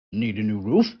Need a new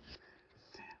roof?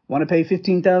 Want to pay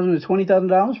 $15,000 to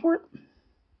 $20,000 for it?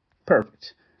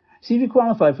 Perfect. See if you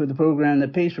qualify for the program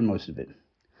that pays for most of it.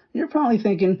 You're probably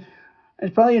thinking,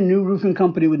 it's probably a new roofing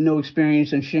company with no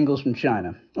experience and shingles from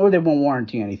China, or they won't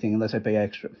warranty anything unless I pay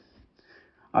extra.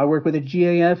 I work with a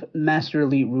GAF Master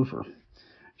Elite Roofer.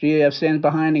 GAF stands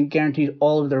behind and guarantees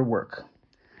all of their work.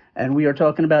 And we are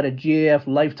talking about a GAF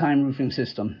Lifetime Roofing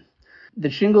System. The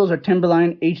shingles are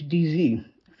Timberline HDZ,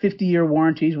 50-year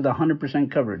warranties with 100%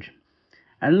 coverage.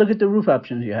 And look at the roof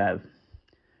options you have.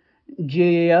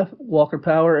 GAF, Walker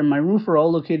Power, and my roof are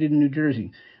all located in New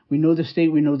Jersey. We know the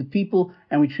state, we know the people,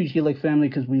 and we treat you like family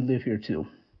because we live here too.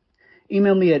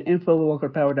 Email me at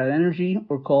info@walkerpower.energy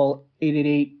or call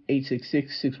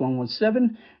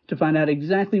 888-866-6117 to find out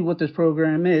exactly what this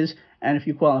program is and if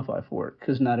you qualify for it,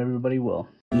 because not everybody will.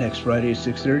 Next Friday at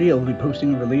 6:30, I'll be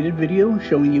posting a related video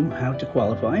showing you how to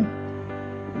qualify,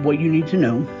 what you need to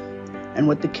know, and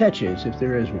what the catch is if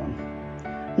there is one.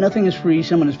 Nothing is free,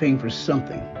 someone is paying for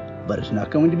something, but it's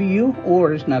not going to be you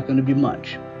or it's not going to be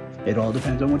much. It all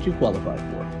depends on what you qualify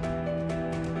for.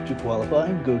 To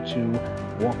qualify, go to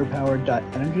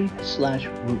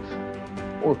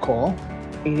walkerpower.energy/roof or call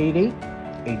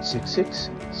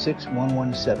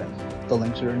 888-866-6117. The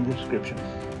links are in the description.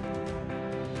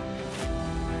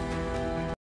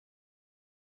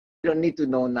 You don't need to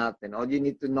know nothing. All you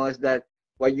need to know is that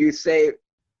what you say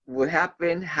will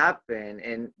happen,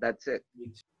 and that's it.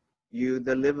 You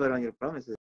deliver on your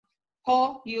promises.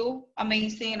 Call you,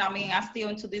 amazing. I mean, I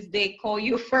still to this day call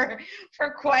you for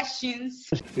questions.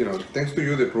 You know, thanks to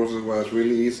you, the process was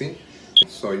really easy.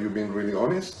 So you've been really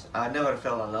honest. I never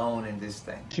felt alone in this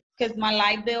thing. Because my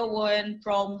light bill went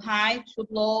from high to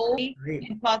low,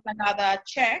 and plus I got a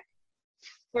check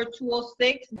for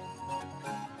 $206.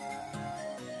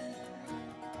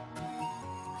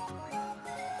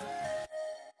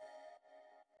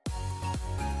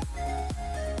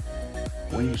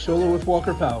 When you solo with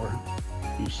Walker Power,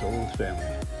 you solo with family.